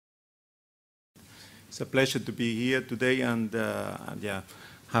It's a pleasure to be here today and yeah,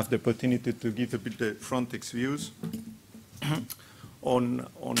 have the opportunity to give a bit the Frontex views on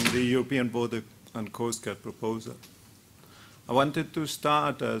the European Border and Coast Guard proposal. I wanted to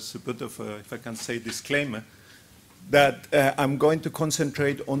start as a bit of a, if I can say, disclaimer, that I'm going to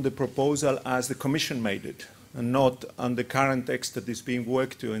concentrate on the proposal as the Commission made it, and not on the current text that is being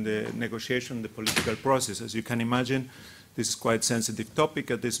worked to in the negotiation, the political process. As you can imagine, this is quite a sensitive topic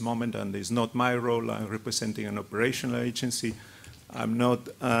at this moment, and it's not my role. I'm representing an operational agency. I'm not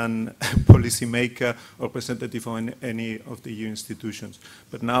a policymaker or representative of any of the EU institutions.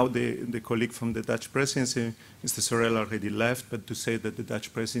 But now the colleague from the Dutch presidency, Mr. Sorel, already left, but to say that the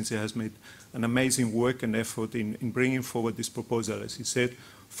Dutch presidency has made an amazing work and effort in bringing forward this proposal. As he said,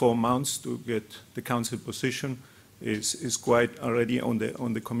 4 months to get the Council position is quite already on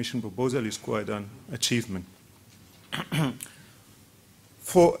the Commission proposal is quite an achievement.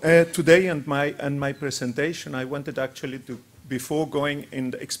 For today and my presentation, I wanted actually to, before going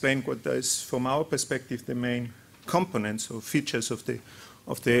and explain what is, from our perspective, the main components or features of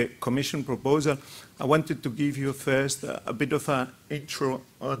the Commission proposal, I wanted to give you first a bit of an intro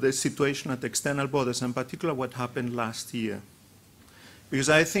of the situation at external borders, in particular what happened last year. Because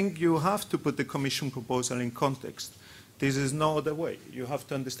I think you have to put the Commission proposal in context. This is no other way. You have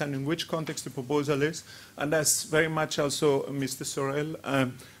to understand in which context the proposal is, and that's very much also Mr. Sorel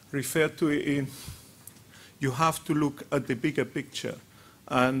referred to it. You have to look at the bigger picture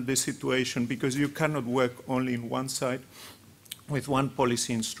and the situation, because you cannot work only in one side with one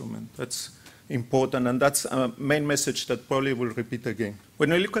policy instrument. That's important, and that's a main message that probably will repeat again.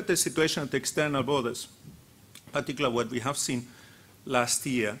 When we look at the situation at the external borders, particularly what we have seen last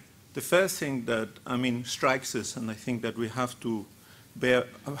year, the first thing that, strikes us, and I think that we have to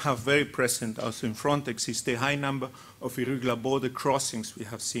have very present also in Frontex, is the high number of irregular border crossings we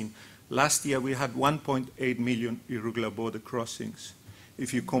have seen. Last year we had 1.8 million irregular border crossings.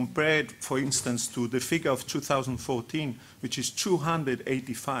 If you compare it, for instance, to the figure of 2014, which is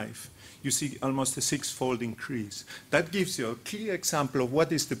 285, you see almost a 6-fold increase. That gives you a clear example of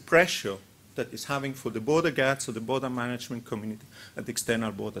what is the pressure that is having for the border guards or the border management community at the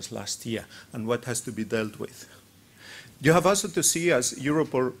external borders last year, and what has to be dealt with. You have also to see, as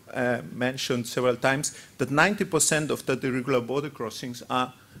Europol mentioned several times, that 90% of the irregular border crossings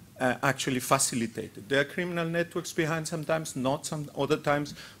are actually facilitated. There are criminal networks behind sometimes, not some other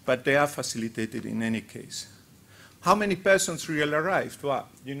times, but they are facilitated in any case. How many persons really arrived? Well,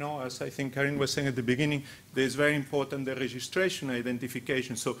 you know, as I think Karin was saying at the beginning, there's very important the registration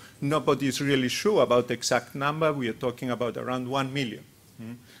identification. So nobody is really sure about the exact number. We are talking about around 1 million.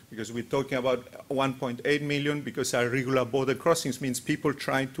 Because we're talking about 1.8 million, because our regular border crossings means people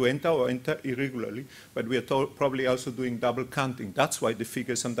trying to enter or enter irregularly, but we are probably also doing double counting. That's why the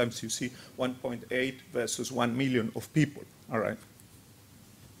figure sometimes you see 1.8 versus 1 million of people. All right.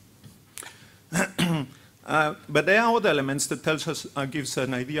 But there are other elements that tells us, gives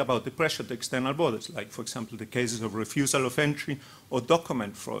an idea about the pressure at the external borders, like, for example, the cases of refusal of entry or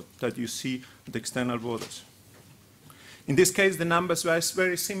document fraud that you see at the external borders. In this case, the numbers were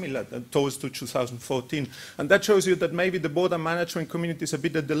very similar to 2014, and that shows you that maybe the border management community is a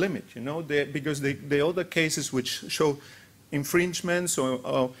bit at the limit, you know, because the other cases which show infringements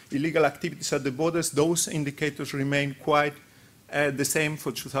or illegal activities at the borders, those indicators remain quite the same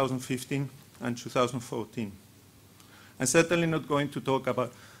for 2015 and 2014. I'm certainly not going to talk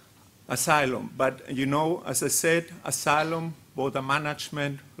about asylum, but you know, as I said, asylum, border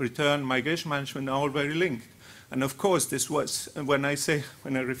management, return, migration management are all very linked. And of course, this was, when I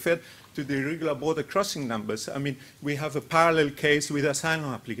refer to the irregular border crossing numbers, we have a parallel case with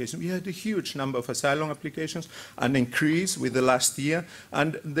asylum applications. We had a huge number of asylum applications, an increase with the last year,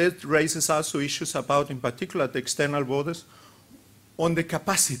 and that raises also issues about, in particular, the external borders, on the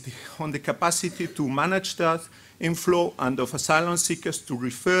capacity to manage that inflow and of asylum seekers, to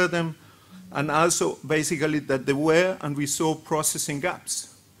refer them, and also basically that there were, and we saw, processing gaps.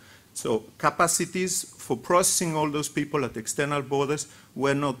 So capacities for processing all those people at external borders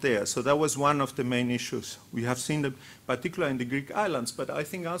were not there. So that was one of the main issues. We have seen them, particularly in the Greek islands, but I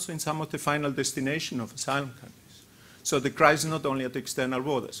think also in some of the final destination of asylum countries. So the crisis not only at the external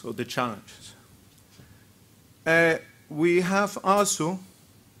borders, or the challenges. We have also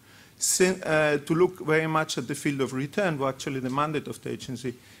to look very much at the field of return, where actually the mandate of the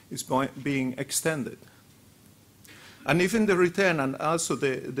agency is being extended. And even the return, and also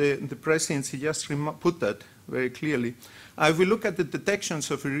the presidency just put that very clearly. If we look at the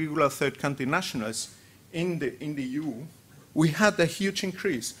detections of irregular third country nationals in the EU, we had a huge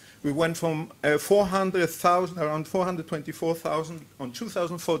increase. We went from 400,000, around 424,000 on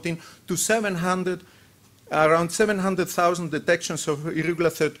 2014 to 700 around 700,000 detections of irregular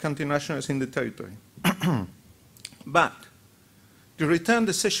third country nationals in the territory. But the return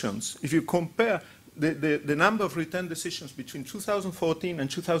decisions, if you compare the number of return decisions between 2014 and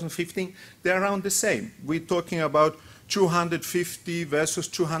 2015, they're around the same. We're talking about 250 versus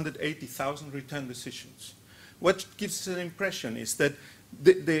 280,000 return decisions. What gives us an impression is that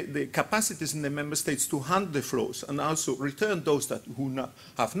the capacities in the member states to handle the flows and also return those that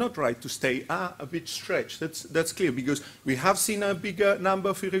have not right to stay are a bit stretched. That's clear, because we have seen a bigger number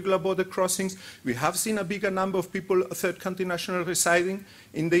of irregular border crossings. We have seen a bigger number of people, third country national, residing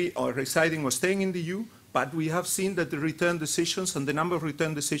or staying in the EU. But we have seen that the return decisions and the number of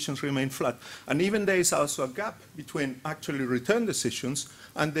return decisions remain flat. And even there is also a gap between actually return decisions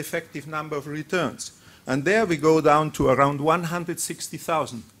and the effective number of returns. And there we go down to around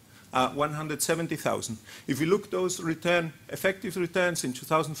 160,000, 170,000. If you look at those effective returns in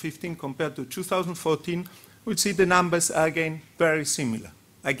 2015 compared to 2014, we'll see the numbers are again very similar.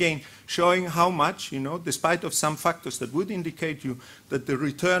 Again, showing how much, despite of some factors that would indicate you that the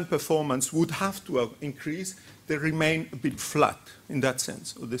return performance would have to increase, they remain a bit flat in that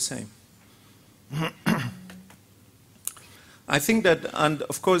sense, or the same. I think that, and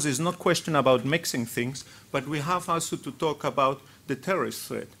of course there's no question about mixing things, but we have also to talk about the terrorist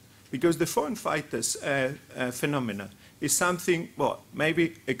threat, because the foreign fighters phenomena is something, well,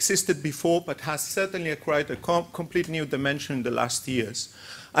 maybe existed before, but has certainly acquired a complete new dimension in the last years.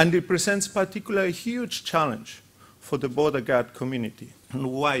 And it presents particularly a huge challenge for the border guard community.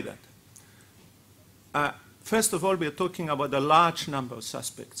 And why that? First of all, we are talking about a large number of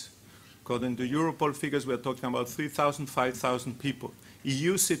suspects. According to Europol figures, we are talking about 3,000, 5,000 people,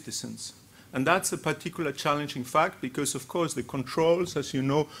 EU citizens. And that's a particular challenging fact because, of course, the controls, as you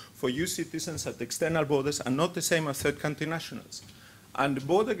know, for EU citizens at external borders are not the same as third country nationals. And the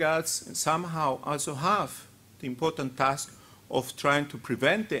border guards somehow also have the important task of trying to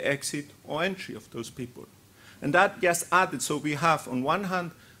prevent the exit or entry of those people. And that gets added. So we have, on one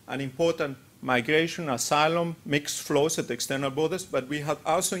hand, an important migration, asylum, mixed flows at external borders, but we have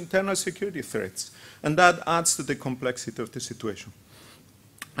also internal security threats. And that adds to the complexity of the situation.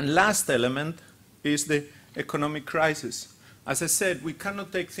 And last element is the economic crisis. As I said, we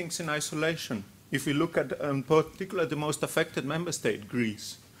cannot take things in isolation. If we look at, in particular, the most affected member state,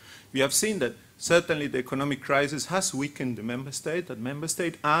 Greece, we have seen that certainly the economic crisis has weakened the member state,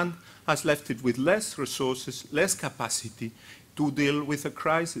 and has left it with less resources, less capacity to deal with a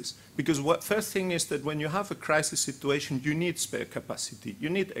crisis. Because first thing is that when you have a crisis situation, you need spare capacity, you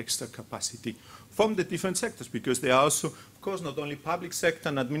need extra capacity from the different sectors, because they are also, of course, not only public sector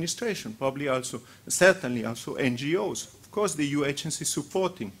and administration, probably also, certainly also NGOs, of course, the EU agencies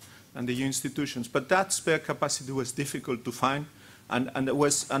supporting and the EU institutions. But that spare capacity was difficult to find,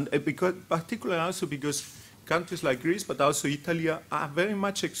 because, particularly also because countries like Greece, but also Italy, are very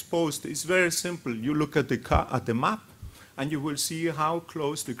much exposed. It's very simple. You look at the map, and you will see how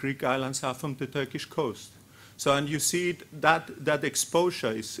close the Greek islands are from the Turkish coast. So, and you see that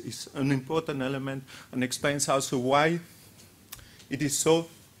exposure is an important element and explains also why it is so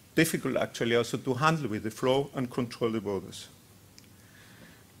difficult actually also to handle with the flow and control the borders.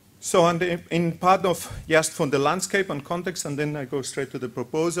 So in part of just from the landscape and context, and then I go straight to the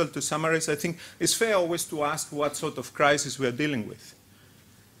proposal to summarize, I think it's fair always to ask what sort of crisis we are dealing with.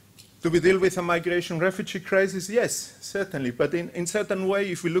 Do we deal with a migration refugee crisis? Yes, certainly. But in certain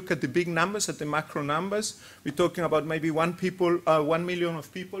way, if we look at the big numbers, at the macro numbers, we're talking about maybe 1 million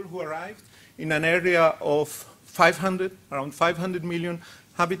of people who arrived in an area of around 500 million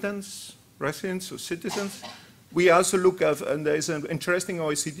inhabitants, residents or citizens. We also look at, and there is an interesting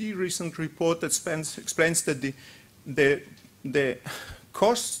OECD recent report that explains that the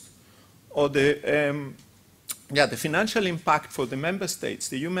cost or the financial impact for the member states,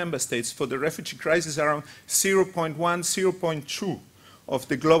 the EU member states, for the refugee crisis around 0.1, 0.2 of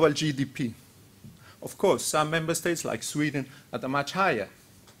the global GDP. Of course, some member states like Sweden are much higher,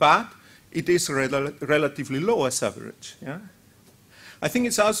 but it is relatively low as average. Yeah? I think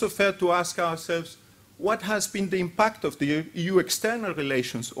it's also fair to ask ourselves, what has been the impact of the EU external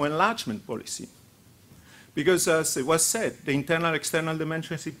relations or enlargement policy? Because as it was said, the internal-external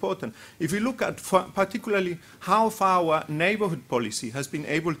dimension is important. If we look at particularly how far our neighborhood policy has been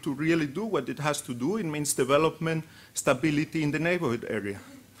able to really do what it has to do, it means development, stability in the neighborhood area.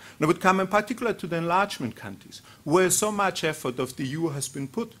 And I would come in particular to the enlargement countries, where so much effort of the EU has been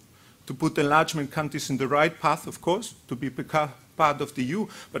put to put enlargement countries in the right path, of course, to be part of the EU.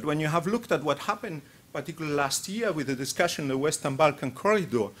 But when you have looked at what happened particularly last year with the discussion of the Western Balkan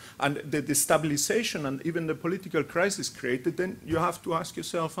corridor and the destabilization and even the political crisis created, then you have to ask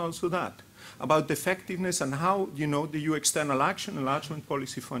yourself also that, about the effectiveness and how, the EU external action, enlargement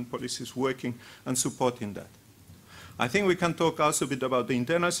policy, foreign policy is working and supporting that. I think we can talk also a bit about the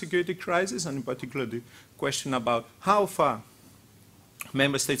internal security crisis, and in particular the question about how far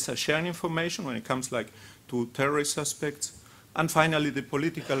member states are sharing information when it comes to terrorist suspects. And finally, the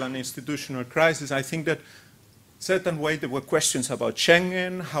political and institutional crisis. I think that certain way there were questions about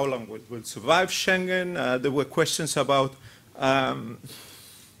Schengen, how long will survive Schengen. There were questions about,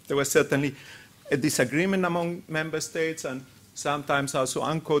 there was certainly a disagreement among member states and sometimes also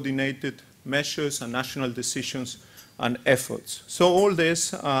uncoordinated measures and national decisions and efforts. So all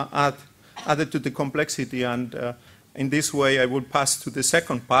this added to the complexity, and in this way I will pass to the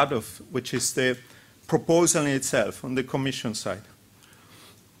second part of which is the proposal in itself on the Commission side.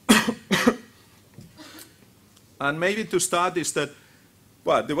 And maybe to start is that,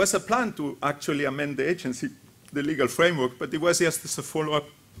 well, there was a plan to actually amend the agency, the legal framework, but it was just as a follow-up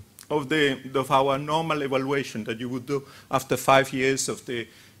of our normal evaluation that you would do after 5 years of the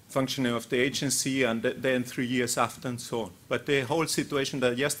functioning of the agency and then 3 years after and so on. But the whole situation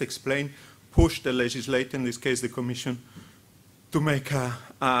that I just explained pushed the legislator, in this case the Commission, to make a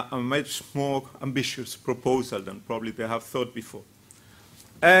much more ambitious proposal than probably they have thought before.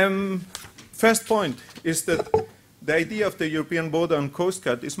 First point is that the idea of the European Border and Coast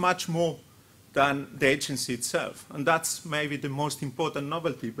Guard is much more than the agency itself. And that's maybe the most important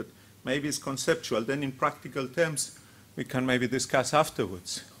novelty, but maybe it's conceptual. Then in practical terms, we can maybe discuss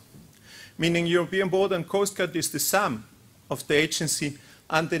afterwards. Meaning European Border and Coast Guard is the sum of the agency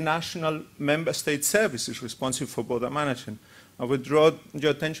and the national member state services responsible for border management. I would draw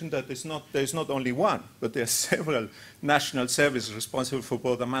your attention that there is not only one, but there are several national services responsible for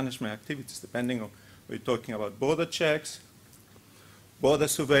border management activities, depending on we're talking about border checks, border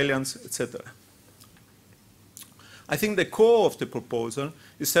surveillance, etc. I think the core of the proposal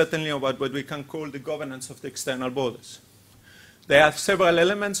is certainly about what we can call the governance of the external borders. There are several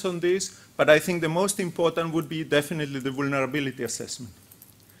elements on this, but I think the most important would be definitely the vulnerability assessment.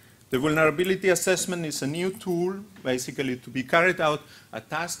 The vulnerability assessment is a new tool, basically to be carried out, a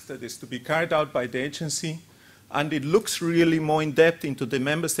task that is to be carried out by the agency, and it looks really more in depth into the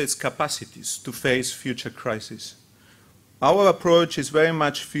member states' capacities to face future crises. Our approach is very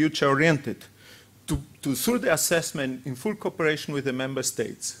much future-oriented, through the assessment in full cooperation with the member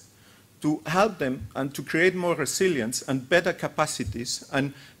states, to help them and to create more resilience and better capacities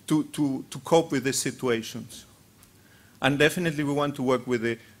and to cope with the situations. And definitely we want to work with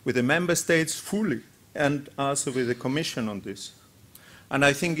the member states fully and also with the Commission on this. And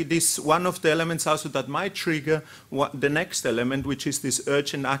I think it is one of the elements also that might trigger the next element, which is this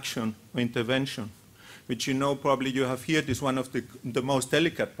urgent action or intervention, which probably you have here. This is one of the most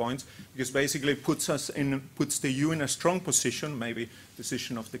delicate points, because basically puts the EU in a strong position, maybe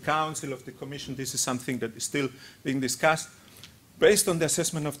decision of the Council, of the Commission. This is something that is still being discussed, based on the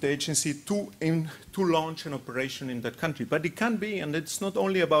assessment of the agency to launch an operation in that country. But it can be, and it's not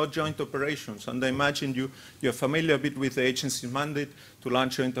only about joint operations, and I imagine you're familiar a bit with the agency's mandate to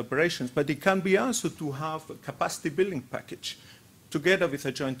launch joint operations, but it can be also to have a capacity building package together with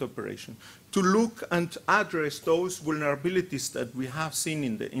a joint operation, to look and address those vulnerabilities that we have seen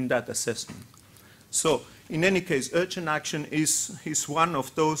in that assessment. So, in any case, urgent action is one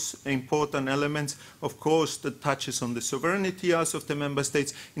of those important elements, of course, that touches on the sovereignty of the member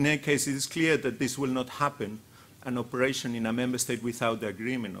states. In any case, it is clear that this will not happen, an operation in a member state without the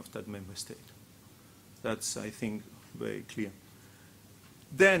agreement of that member state. That's, I think, very clear.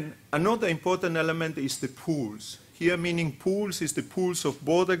 Then, another important element is the pools. Here, meaning pools is the pools of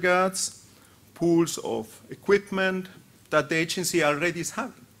border guards, pools of equipment that the agency already is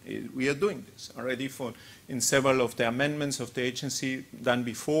having. We are doing this already in several of the amendments of the agency done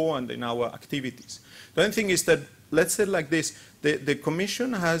before and in our activities. The only thing is that, let's say it like this, the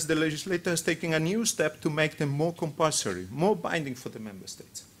Commission has, the legislator is taking a new step to make them more compulsory, more binding for the member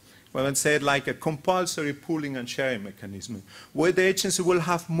states. Well, let's say it like a compulsory pooling and sharing mechanism, where the agency will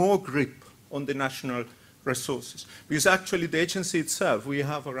have more grip on the national resources. Because actually the agency itself, we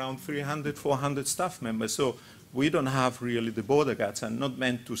have around 300, 400 staff members, so we don't have really the border guards and not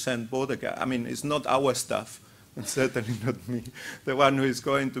meant to send border guards. I mean, it's not our staff, and certainly not me, the one who is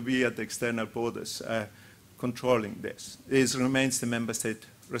going to be at the external borders controlling this. This remains the member state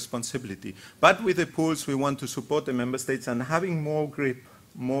responsibility. But with the pools, we want to support the member states and having more grip,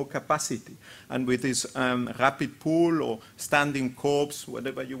 more capacity. And with this rapid pool or standing corps,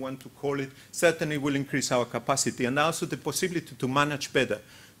 whatever you want to call it, certainly will increase our capacity and also the possibility to manage better,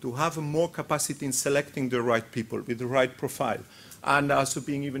 to have more capacity in selecting the right people with the right profile, and also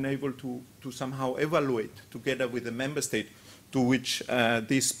being even able to somehow evaluate together with the member state to which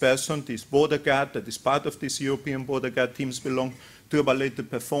this person, this border guard, that is part of this European border guard teams belong, to evaluate the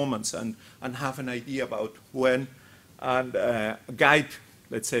performance and have an idea about when and guide,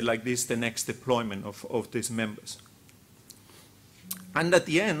 let's say like this, the next deployment of these members. And at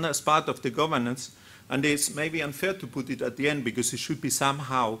the end, as part of the governance, and it's maybe unfair to put it at the end because it should be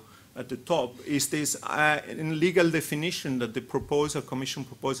somehow at the top, is this legal definition that the proposal, Commission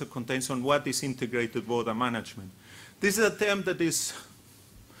proposal contains on what is integrated border management. This is a term that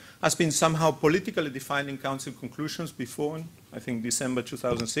has been somehow politically defined in Council conclusions before, I think December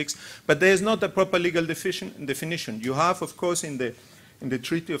 2006, but there is not a proper legal definition. You have, of course, in the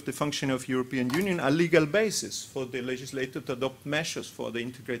Treaty of the Functioning of the European Union, a legal basis for the legislator to adopt measures for the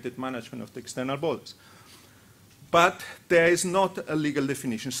integrated management of the external borders. But there is not a legal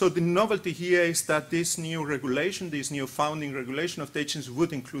definition. So the novelty here is that this new regulation, this new founding regulation of the agency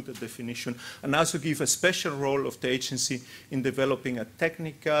would include a definition and also give a special role of the agency in developing a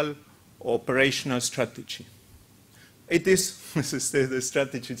technical, operational strategy. It is, the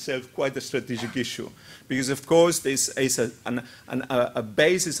strategy itself, quite a strategic issue, because of course this is a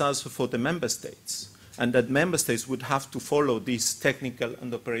basis also for the member states, and that member states would have to follow this technical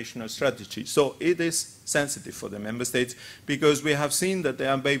and operational strategy. So it is sensitive for the member states, because we have seen that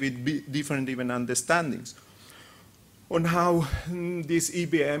there are maybe different even understandings on how this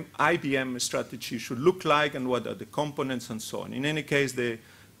IBM strategy should look like and what are the components and so on. In any case,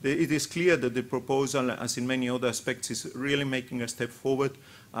 it is clear that the proposal, as in many other aspects, is really making a step forward,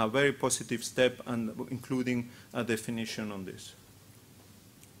 a very positive step, and including a definition on this.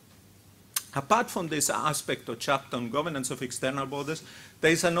 Apart from this aspect or chapter on governance of external borders,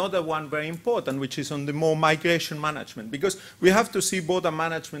 there is another one very important, which is on the more migration management, because we have to see border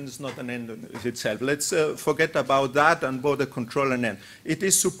management is not an end in itself. Let's forget about that and border control and end. It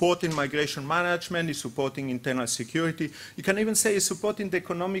is supporting migration management, it's supporting internal security. You can even say it's supporting the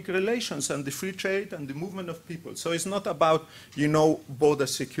economic relations and the free trade and the movement of people. So it's not about, you know, border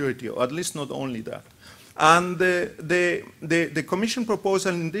security, or at least not only that. And the Commission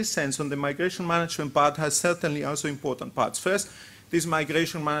proposal in this sense on the migration management part has certainly also important parts. First, these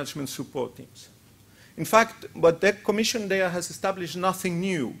migration management support teams. In fact, what the Commission there has established nothing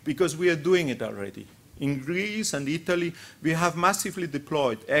new, because we are doing it already. In Greece and Italy, we have massively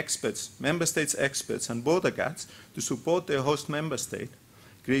deployed experts, member states experts and border guards to support their host member state,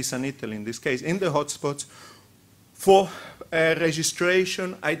 Greece and Italy in this case, in the hotspots, for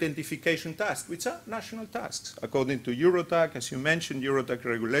registration, identification tasks, which are national tasks, according to Eurodac, as you mentioned, Eurodac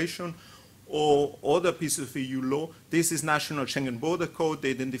regulation, or other pieces of EU law. This is national Schengen border code.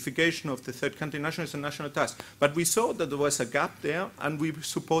 The identification of the third country national is a national task. But we saw that there was a gap there, and we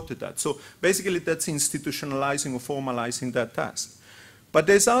supported that. So basically, that's institutionalizing or formalizing that task. But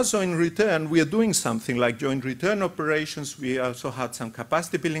there's also, in return, we are doing something like joint return operations. We also had some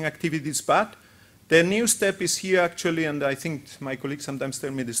capacity building activities, but the new step is here actually, and I think my colleagues sometimes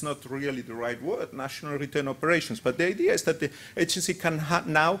tell me it's not really the right word, national return operations. But the idea is that the agency can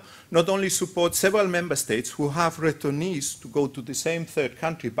now not only support several member states who have returnees to go to the same third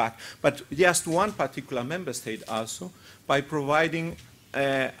country back, but just one particular member state also, by providing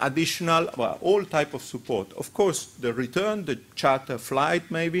additional, well, all type of support. Of course, the return, the charter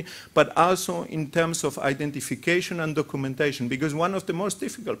flight maybe, but also in terms of identification and documentation, because one of the most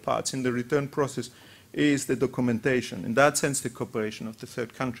difficult parts in the return process is the documentation. In that sense, the cooperation of the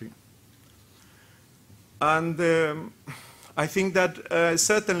third country. And I think that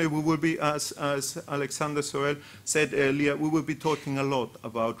certainly we will be, as Alexander Sorel said earlier, we will be talking a lot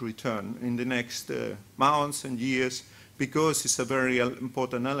about return in the next months and years, because it's a very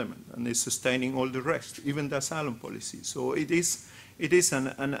important element, and it's sustaining all the rest, even the asylum policy. So it is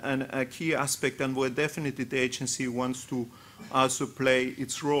a key aspect, and where definitely the agency wants to also play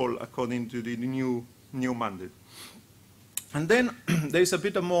its role according to the new mandate. And then there's a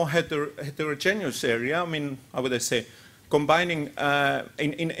bit of more heterogeneous area. I mean, how would I say, combining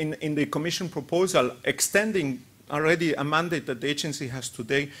in the Commission proposal, extending already a mandate that the agency has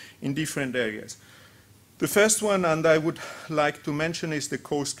today in different areas. The first one, and I would like to mention, is the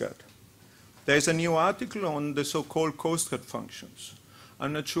Coast Guard. There is a new article on the so-called Coast Guard functions.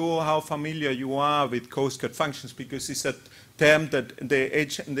 I'm not sure how familiar you are with Coast Guard functions, because it's a term that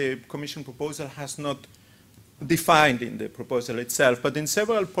the Commission proposal has not defined in the proposal itself, but in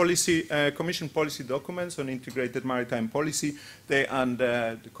several policy, Commission policy documents on integrated maritime policy and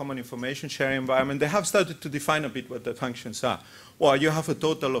the common information sharing environment, they have started to define a bit what the functions are. Well, you have a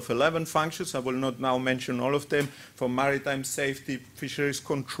total of 11 functions. I will not now mention all of them, from maritime safety, fisheries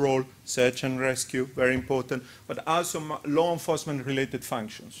control, search and rescue, very important, but also law enforcement related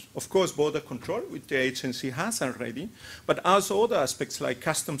functions. Of course, border control, which the agency has already, but also other aspects like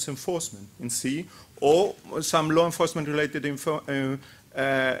customs enforcement in sea, or some law enforcement related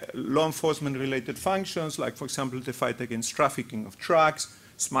functions, like, for example, the fight against trafficking of drugs,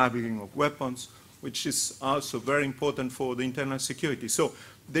 smuggling of weapons, which is also very important for the internal security. So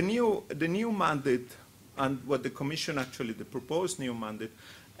the new mandate, and what the Commission actually, the proposed new mandate,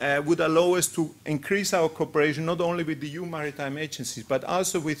 would allow us to increase our cooperation not only with the EU maritime agencies, but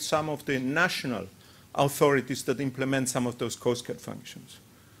also with some of the national authorities that implement some of those Coast Guard functions.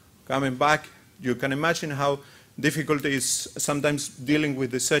 Coming back, you can imagine how difficult it is sometimes dealing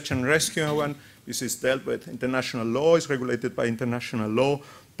with the search and rescue one. This is dealt with international law, is regulated by international law.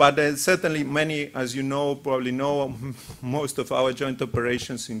 But certainly many, as you know, probably know, most of our joint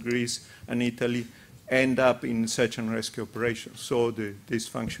operations in Greece and Italy end up in search and rescue operations. So this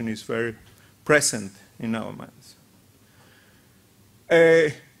function is very present in our minds.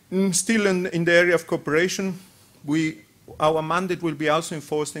 Still in the area of cooperation, our mandate will be also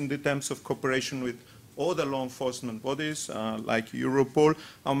enforced in the terms of cooperation with other law enforcement bodies like Europol.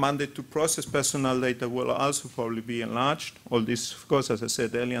 Our mandate to process personal data will also probably be enlarged. All this, of course, as I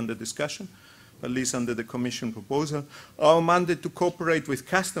said earlier in the discussion, at least under the Commission proposal. Our mandate to cooperate with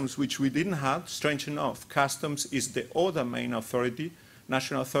customs, which we didn't have, strange enough. Customs is the other main authority,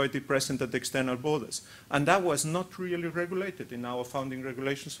 national authority present at the external borders. And that was not really regulated in our founding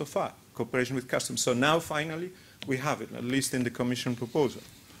regulations so far, cooperation with customs. So now, finally, we have it, at least in the Commission proposal.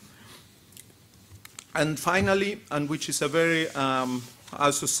 And finally, and which is a very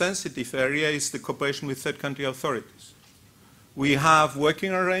also sensitive area, is the cooperation with third country authorities. We have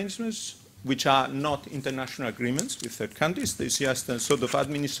working arrangements which are not international agreements with third countries. There's just a sort of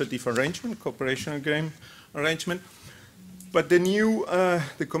administrative arrangement, cooperation arrangement. But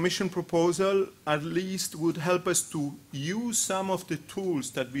the Commission proposal at least would help us to use some of the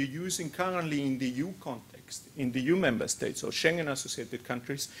tools that we're using currently in the EU context, in the EU member states or Schengen associated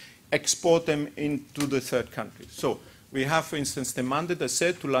countries, export them into the third countries. So we have, for instance, the mandate, as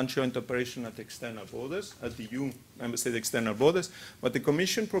said, to launch joint operation at external borders, at the EU member state external borders. But the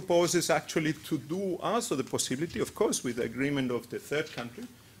Commission proposes actually to do also the possibility, of course, with the agreement of the third country,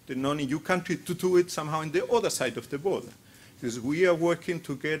 the non-EU country, to do it somehow on the other side of the border. Because we are working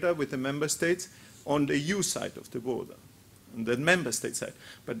together with the member states on the EU side of the border, on the member state side.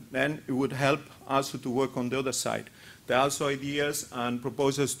 But then it would help also to work on the other side. There are also ideas and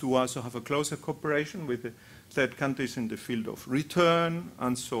proposals to also have a closer cooperation with the third countries in the field of return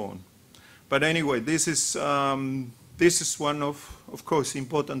and so on. But anyway, this is one of course,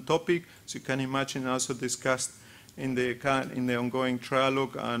 important topic, as you can imagine, also discussed in the ongoing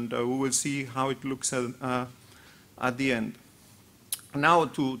trialogue, and we will see how it looks at the end. Now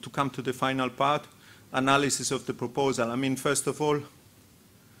to come to the final part, analysis of the proposal. I mean, first of all,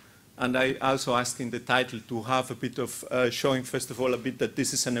 and I also asked in the title to have a bit of showing, first of all, a bit that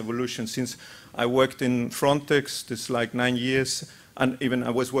this is an evolution. Since I worked in Frontex, this is like 9 years, and even I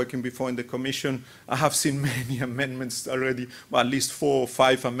was working before in the Commission, I have seen many amendments already, well, at least 4 or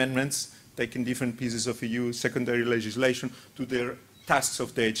 5 amendments, taking different pieces of EU secondary legislation to the tasks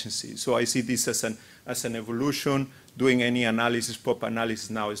of the agency. So I see this as an evolution. Doing any analysis, proper analysis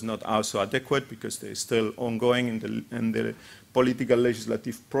now is not also adequate because they're still ongoing in the political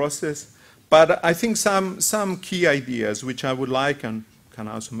legislative process. But I think some key ideas which I would like and can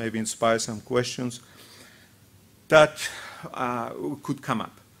also maybe inspire some questions that could come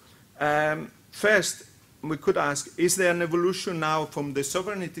up. First, we could ask, is there an evolution now from the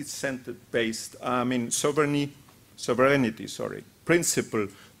sovereignty-centered based, sovereignty, principle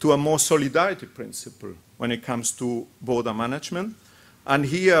to a more solidarity principle when it comes to border management? And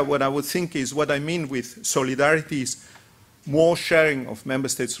here what I would think is, what I mean with solidarity is more sharing of member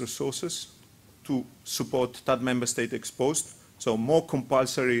states' resources to support that member state exposed. So more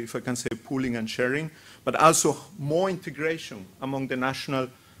compulsory, if I can say, pooling and sharing, but also more integration among the national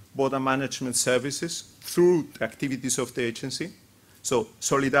border management services through the activities of the agency. So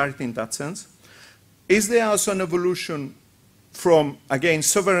solidarity in that sense. Is there also an evolution from, again,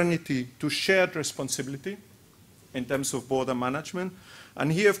 sovereignty to shared responsibility in terms of border management?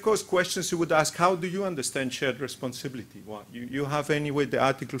 And here, of course, questions you would ask, how do you understand shared responsibility? Well, you have anyway the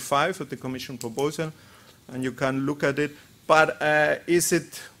Article 5 of the Commission proposal, and you can look at it. But is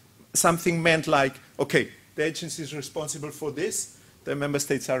it something meant like, okay, the agency is responsible for this, the member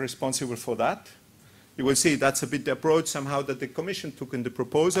states are responsible for that. You will see that's a bit the approach somehow that the Commission took in the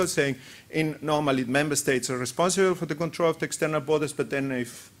proposal, saying normally member states are responsible for the control of the external borders, but then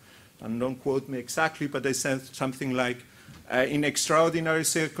if, and don't quote me exactly, but they said something like, in extraordinary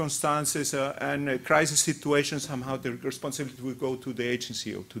circumstances and crisis situations, somehow the responsibility will go to the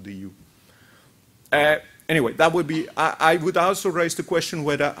agency or to the EU. Anyway, that would be, I would also raise the question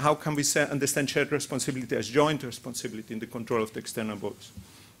whether, how can we understand shared responsibility as joint responsibility in the control of the external borders?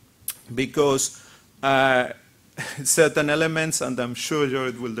 Because certain elements, and I'm sure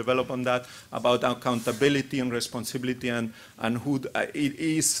Jorrit will develop on that, about accountability and responsibility and who it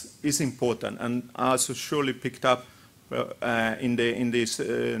is important, and also surely picked up in this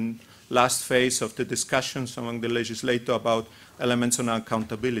last phase of the discussions among the legislator about elements on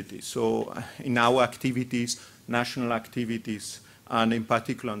accountability. So in our activities, national activities, and in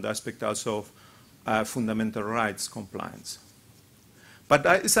particular on the aspect also of fundamental rights compliance. But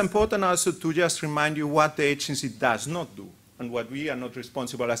it's important also to just remind you what the agency does not do and what we are not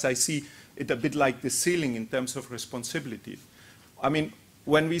responsible, as I see it a bit like the ceiling in terms of responsibility. I mean,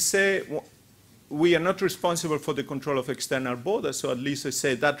 when we say we are not responsible for the control of external borders, so at least I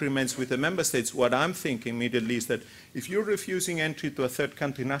say that remains with the member states. What I'm thinking immediately is that if you're refusing entry to a third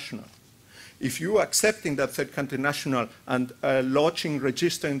country national, if you're accepting that third country national and lodging,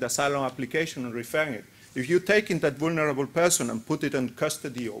 registering the asylum application and referring it, if you're taking that vulnerable person and put it in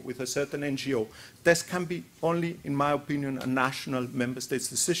custody or with a certain NGO, this can be only, in my opinion, a national member state's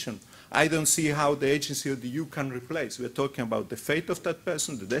decision. I don't see how the agency or the EU can replace. We're talking about the fate of that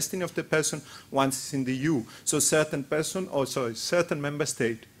person, the destiny of the person once it's in the EU. So certain person, or sorry, certain member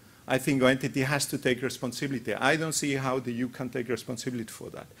state, I think, or entity has to take responsibility. I don't see how the EU can take responsibility for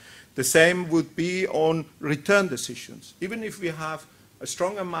that. The same would be on return decisions. Even if we have a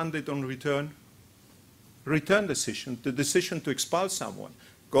stronger mandate on return decision, the decision to expel someone,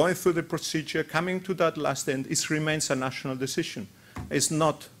 going through the procedure, coming to that last end, it remains a national decision. It's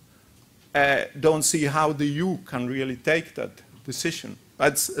not, don't see how the EU can really take that decision.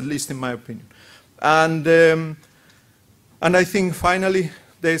 That's at least in my opinion. And I think finally,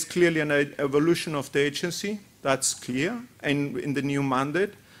 there's clearly an evolution of the agency. That's clear in the new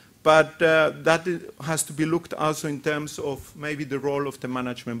mandate. But that has to be looked also in terms of maybe the role of the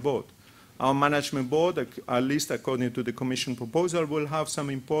management board. Our management board, at least according to the Commission proposal, will have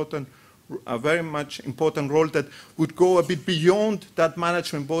some important, a very much important role that would go a bit beyond that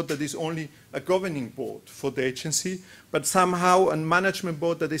management board that is only a governing board for the agency, but somehow a management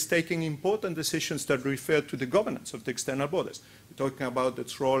board that is taking important decisions that refer to the governance of the external borders. We're talking about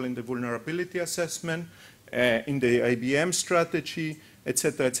its role in the vulnerability assessment, in the IBM strategy,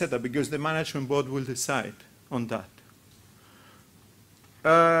 etc., because the management board will decide on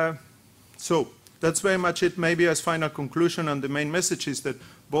that. So that's very much it. Maybe as final conclusion, and the main message is that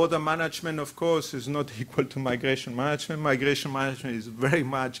border management, of course, is not equal to migration management. Migration management is very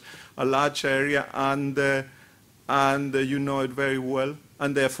much a large area, and you know it very well.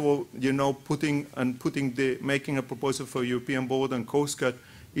 And therefore, you know, making a proposal for European border and coast guard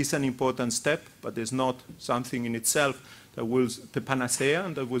is an important step, but it's not something in itself that will the panacea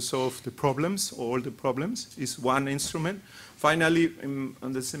and that will solve the problems, or all the problems. It's one instrument. Finally, and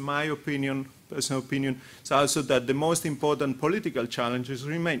this is my opinion, personal opinion, it's also that the most important political challenges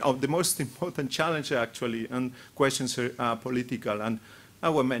remain. The most important challenge actually, and questions are political, and I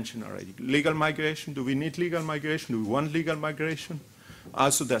will mention already. Legal migration, do we need legal migration? Do we want legal migration?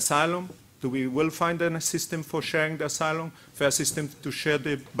 Also the asylum, we will find a system for sharing the asylum, fair system to share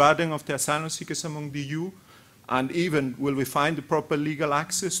the burden of the asylum seekers among the EU, and even will we find the proper legal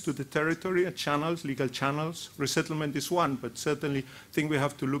access to the territory, channels, legal channels. Resettlement is one, but certainly I think we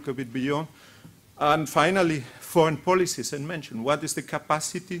have to look a bit beyond. And finally, foreign policies, I mentioned. What is the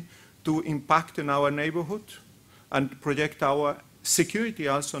capacity to impact in our neighborhood and project our security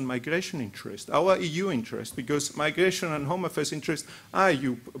also on migration interest, our EU interest, because migration and home affairs interest are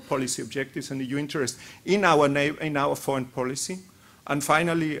EU policy objectives and EU interest in our foreign policy. And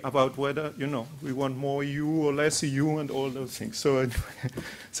finally, about whether, you know, we want more EU or less EU and all those things. So,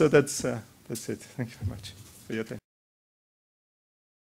 so that's it. Thank you very much for your time.